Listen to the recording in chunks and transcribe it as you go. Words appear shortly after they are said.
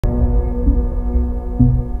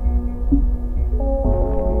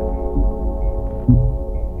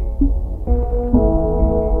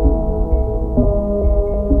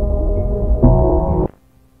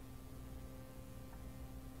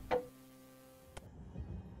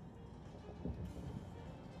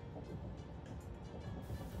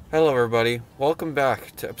Hello everybody, welcome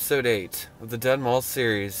back to episode 8 of the Dead Mall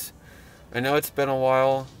series. I know it's been a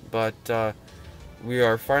while, but we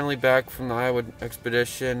are finally back from the Iowa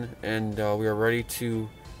expedition and we are ready to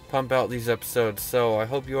pump out these episodes. So I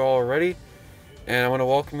hope you all are ready, and I want to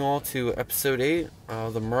welcome you all to episode 8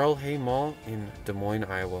 of the Merle Hay Mall in Des Moines,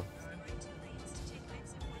 Iowa.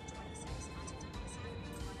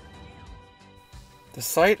 The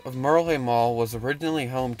site of Merle Hay Mall was originally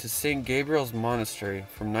home to St. Gabriel's Monastery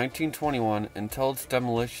from 1921 until its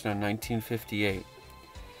demolition in 1958.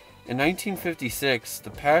 In 1956, the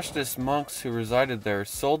Passionist monks who resided there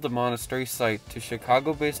sold the monastery site to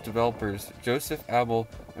Chicago-based developers Joseph Abel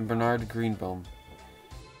and Bernard Greenbaum.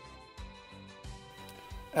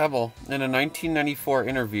 Abel, in a 1994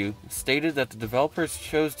 interview, stated that the developers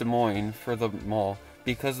chose Des Moines for the mall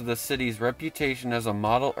because of the city's reputation as a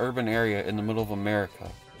model urban area in the middle of America.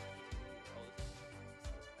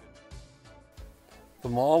 The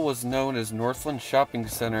mall was known as Northland Shopping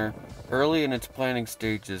Center early in its planning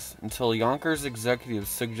stages, until Yonkers executives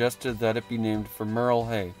suggested that it be named for Merle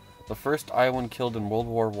Hay, the first Iowan killed in World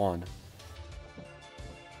War I.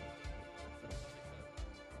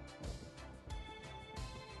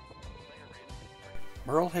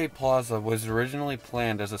 Merle Hay Plaza was originally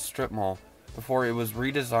planned as a strip mall before it was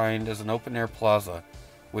redesigned as an open-air plaza,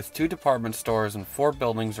 with 2 department stores and 4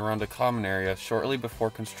 buildings around a common area shortly before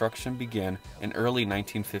construction began in early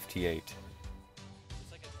 1958.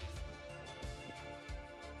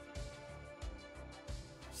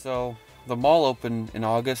 So, the mall opened in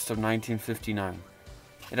August of 1959.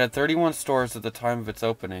 It had 31 stores at the time of its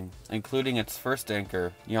opening, including its first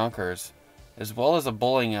anchor, Yonkers, as well as a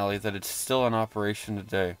bowling alley that is still in operation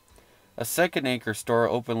today. A second anchor store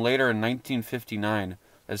opened later in 1959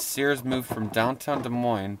 as Sears moved from downtown Des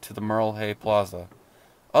Moines to the Merle Hay Plaza.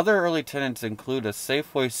 Other early tenants include a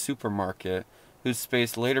Safeway supermarket, whose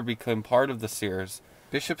space later became part of the Sears,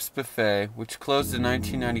 Bishop's Buffet, which closed in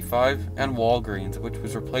 1995, and Walgreens, which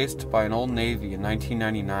was replaced by an Old Navy in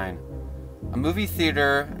 1999. A movie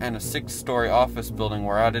theater and a 6-story office building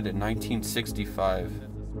were added in 1965.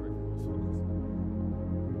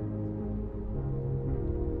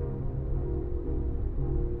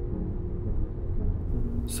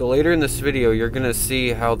 So later in this video, you're going to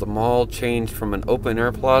see how the mall changed from an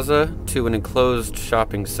open-air plaza to an enclosed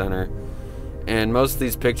shopping center. And most of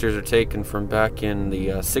these pictures are taken from back in the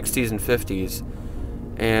 60s and 50s.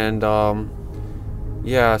 And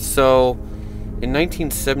yeah, so in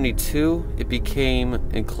 1972, it became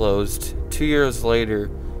enclosed. 2 years later,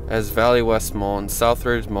 as Valley West Mall and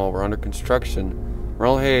Southridge Mall were under construction,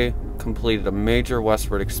 Merle Hay completed a major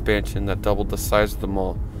westward expansion that doubled the size of the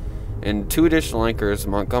mall. And 2 additional anchors,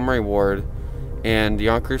 Montgomery Ward and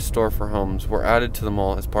Yonkers Store for Homes, were added to the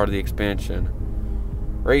mall as part of the expansion.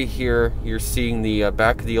 Right here, you're seeing the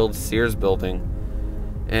back of the old Sears building,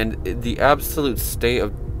 and the absolute state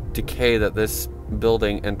of decay that this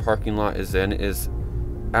building and parking lot is in is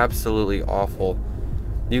absolutely awful.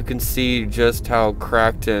 You can see just how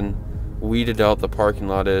cracked and weeded out the parking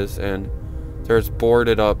lot is, and there's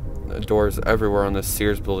boarded up doors everywhere on this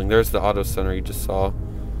Sears building. There's the auto center you just saw.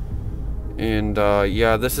 And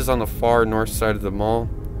yeah, this is on the far north side of the mall,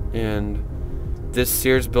 and this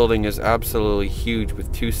Sears building is absolutely huge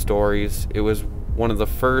with 2 stories. It was one of the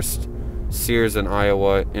first Sears in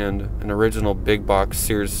Iowa and an original big box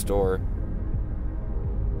Sears store.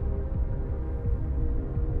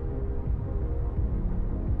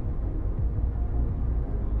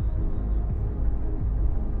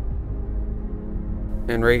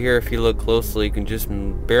 And right here, if you look closely, you can just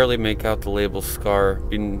barely make out the label SCAR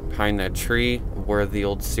behind that tree where the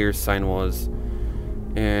old Sears sign was.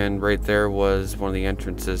 And right there was one of the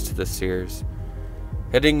entrances to the Sears.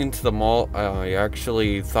 Heading into the mall, I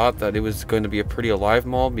actually thought that it was going to be a pretty alive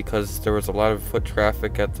mall because there was a lot of foot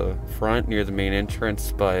traffic at the front near the main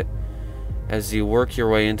entrance, but as you work your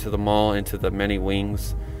way into the mall, into the many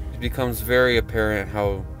wings, it becomes very apparent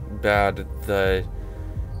how bad the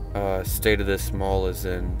state of this mall is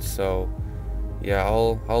in. So yeah,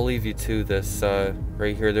 I'll leave you to this.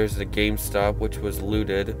 Right here, there's a GameStop which was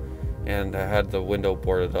looted and had the window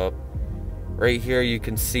boarded up. Right here you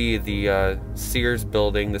can see the Sears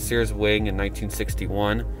building, the Sears wing in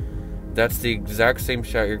 1961. That's the exact same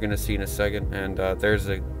shot you're gonna see in a second, and there's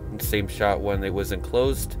the same shot when it was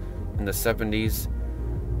enclosed in the 70s.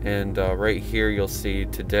 And right here you'll see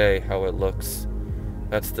today how it looks.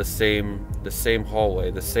 That's the same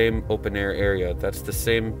hallway, the same open air area. That's the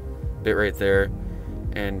same bit right there.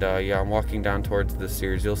 And yeah, I'm walking down towards the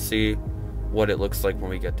Sears. You'll see what it looks like when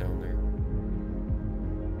we get down there.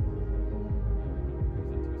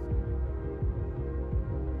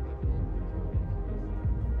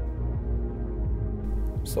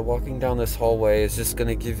 So walking down this hallway is just going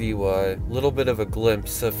to give you a little bit of a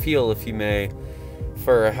glimpse, a feel if you may,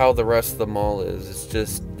 for how the rest of the mall is. It's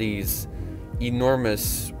just these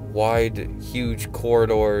enormous, wide, huge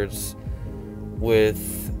corridors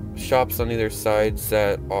with shops on either sides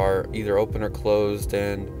that are either open or closed,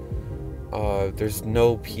 and there's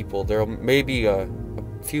no people. There may be a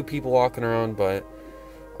few people walking around, but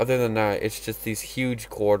other than that, it's just these huge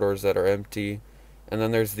corridors that are empty. And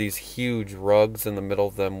then there's these huge rugs in the middle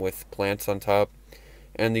of them with plants on top.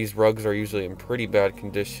 And these rugs are usually in pretty bad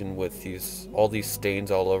condition with all these stains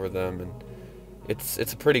all over them, and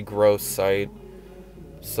it's a pretty gross sight.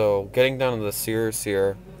 So getting down to the Sears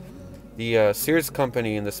here, the Sears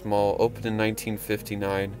company in this mall opened in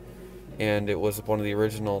 1959, and it was one of the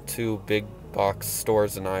original 2 big box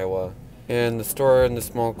stores in Iowa. And the store in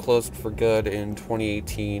this mall closed for good in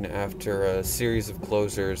 2018 after a series of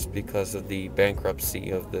closures because of the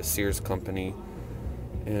bankruptcy of the Sears company.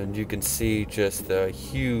 And you can see just the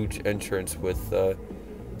huge entrance with the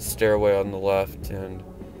stairway on the left, and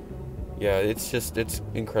yeah, it's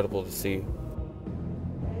incredible to see.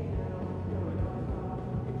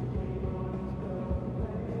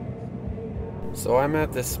 So I'm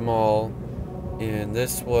at this mall, and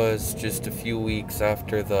this was just a few weeks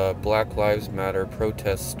after the Black Lives Matter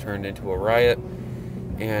protests turned into a riot,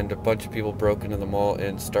 and a bunch of people broke into the mall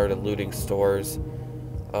and started looting stores.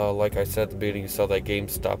 Like I said at the beginning, you saw that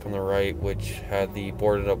GameStop on the right, which had the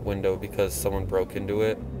boarded up window because someone broke into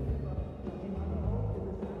it.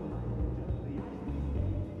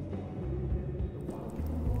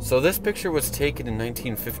 So this picture was taken in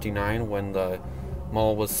 1959 when the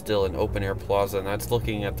mall was still an open air plaza, and that's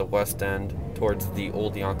looking at the west end towards the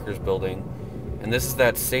old Yonkers building. And this is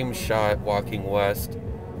that same shot walking west.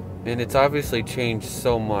 And it's obviously changed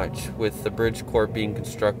so much, with the bridge court being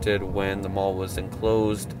constructed when the mall was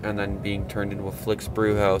enclosed and then being turned into a Flick's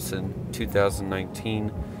Brew House in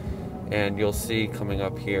 2019. And you'll see coming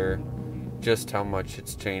up here just how much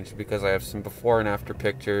it's changed, because I have some before and after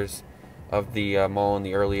pictures of the mall in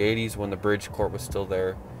the early 80s when the bridge court was still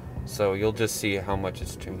there. So you'll just see how much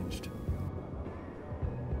it's changed.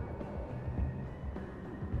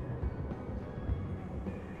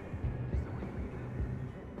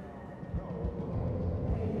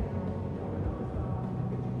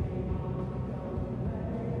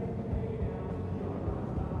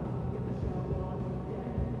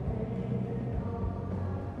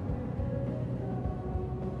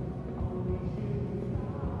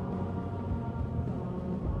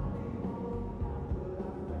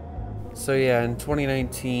 So yeah, in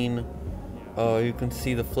 2019, you can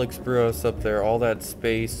see the Flick's Brew House up there. All that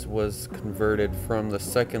space was converted from the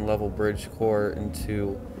second level bridge court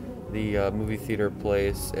into the movie theater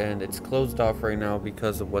place, and it's closed off right now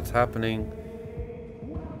because of what's happening.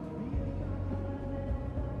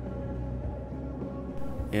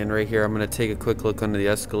 And right here, I'm going to take a quick look under the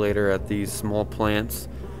escalator at these small plants.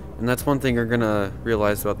 And that's one thing you're going to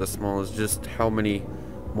realize about this mall, is just how many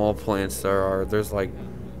mall plants there are. There's like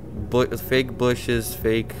fake bushes,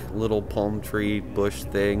 fake little palm tree bush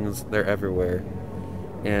things. They're everywhere.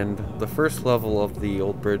 And the first level of the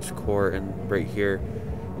old bridge court and right here,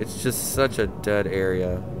 it's just such a dead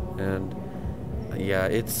area. And yeah,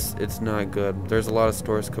 it's not good. There's a lot of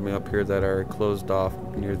stores coming up here that are closed off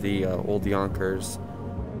near the old Yonkers.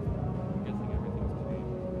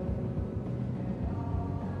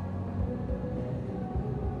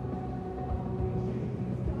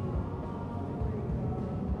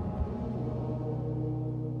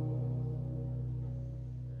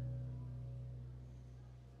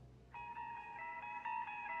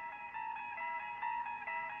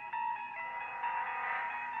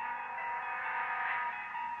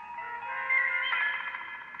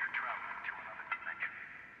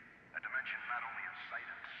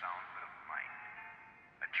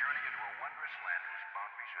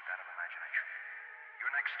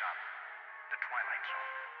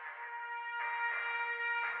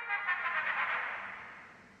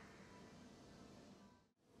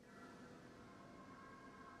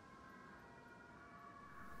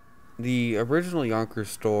 The original Yonkers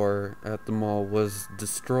store at the mall was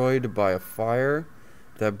destroyed by a fire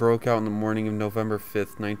that broke out in the morning of November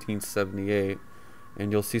 5th, 1978,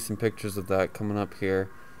 and you'll see some pictures of that coming up here.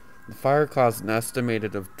 The fire caused an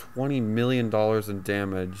estimated of $20 million in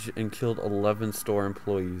damage and killed 11 store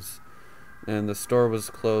employees, and the store was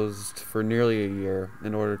closed for nearly a year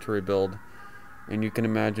in order to rebuild, and you can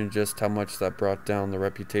imagine just how much that brought down the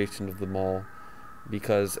reputation of the mall,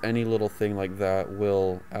 because any little thing like that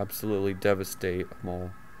will absolutely devastate a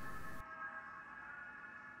mall.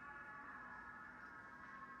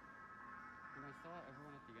 And I saw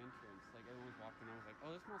everyone at the entrance, like everyone was walking, I was like,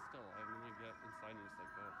 oh, this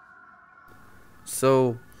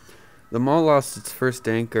So, the mall lost its first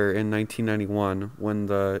anchor in 1991 when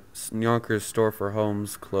the Yonkers store for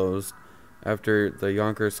homes closed after the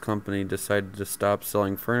Yonkers company decided to stop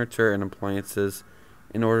selling furniture and appliances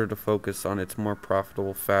in order to focus on its more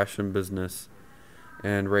profitable fashion business.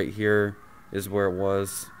 And right here is where it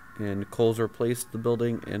was, and Kohl's replaced the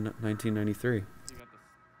building in 1993.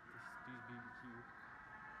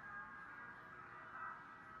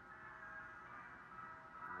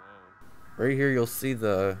 Right here you'll see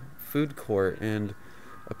the food court, and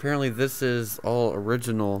apparently this is all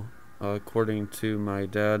original, according to my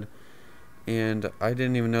dad. And I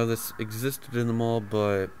didn't even know this existed in the mall,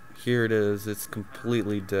 but here it is. It's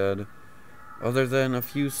completely dead. Other than a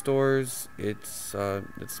few stores, it's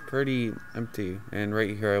pretty empty. And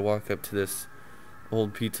right here I walk up to this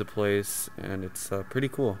old pizza place, and it's pretty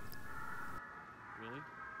cool.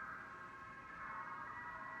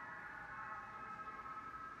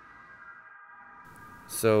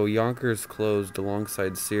 So Yonkers closed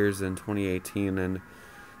alongside Sears in 2018, and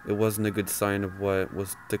it wasn't a good sign of what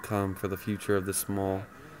was to come for the future of this mall.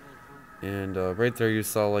 And right there you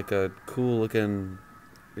saw like a cool looking,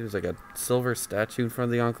 it was like a silver statue in front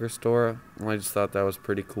of the Yonkers store. And I just thought that was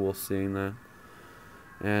pretty cool seeing that.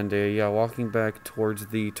 And yeah, walking back towards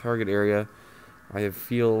the Target area, I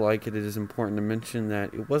feel like it is important to mention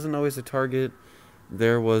that it wasn't always a Target.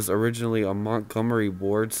 There was originally a Montgomery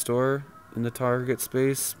Ward store in the Target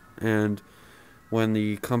space, and when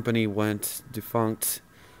the company went defunct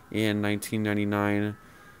in 1999,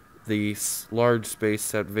 the large space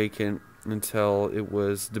sat vacant until it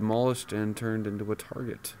was demolished and turned into a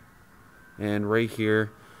Target. And right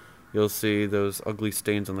here you'll see those ugly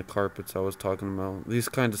stains on the carpets I was talking about. These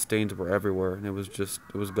kinds of stains were everywhere, and it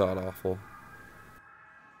was god awful.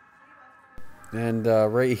 And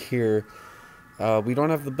right here, we don't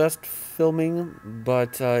have the best filming,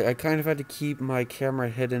 but I kind of had to keep my camera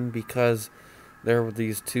hidden because there were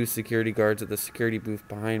these two security guards at the security booth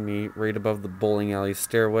behind me, right above the bowling alley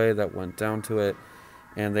stairway that went down to it.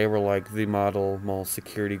 And they were like the model mall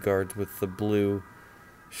security guards with the blue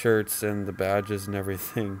shirts and the badges and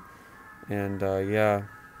everything. And yeah,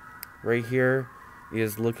 right here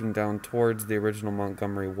is looking down towards the original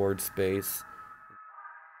Montgomery Ward space.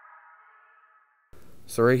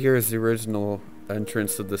 So right here is the original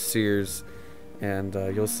entrance of the Sears, and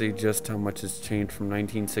you'll see just how much has changed from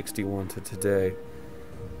 1961 to today.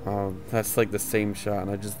 That's like the same shot,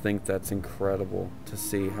 and I just think that's incredible to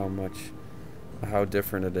see how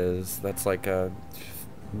different it is. That's like a,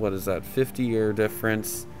 what is that, 50-year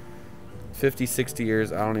difference? 50, 60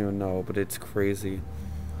 years, I don't even know, but it's crazy.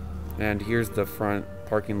 And here's the front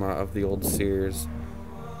parking lot of the old Sears,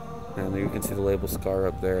 and you can see the label scar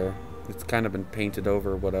up there. It's kind of been painted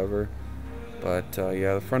over, whatever. But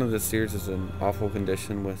yeah, the front of the Sears is in awful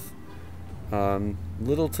condition with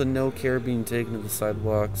little to no care being taken of the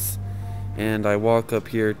sidewalks. And I walk up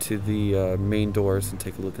here to the main doors and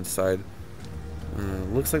take a look inside.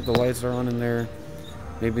 Looks like the lights are on in there.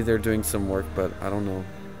 Maybe they're doing some work, but I don't know.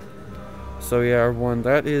 So yeah, everyone,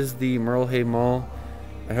 that is the Merle Hay Mall.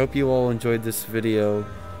 I hope you all enjoyed this video,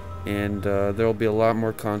 and there will be a lot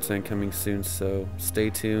more content coming soon, so stay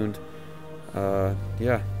tuned.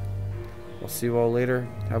 Yeah, I'll see you all later.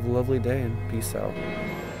 Have a lovely day, and peace out.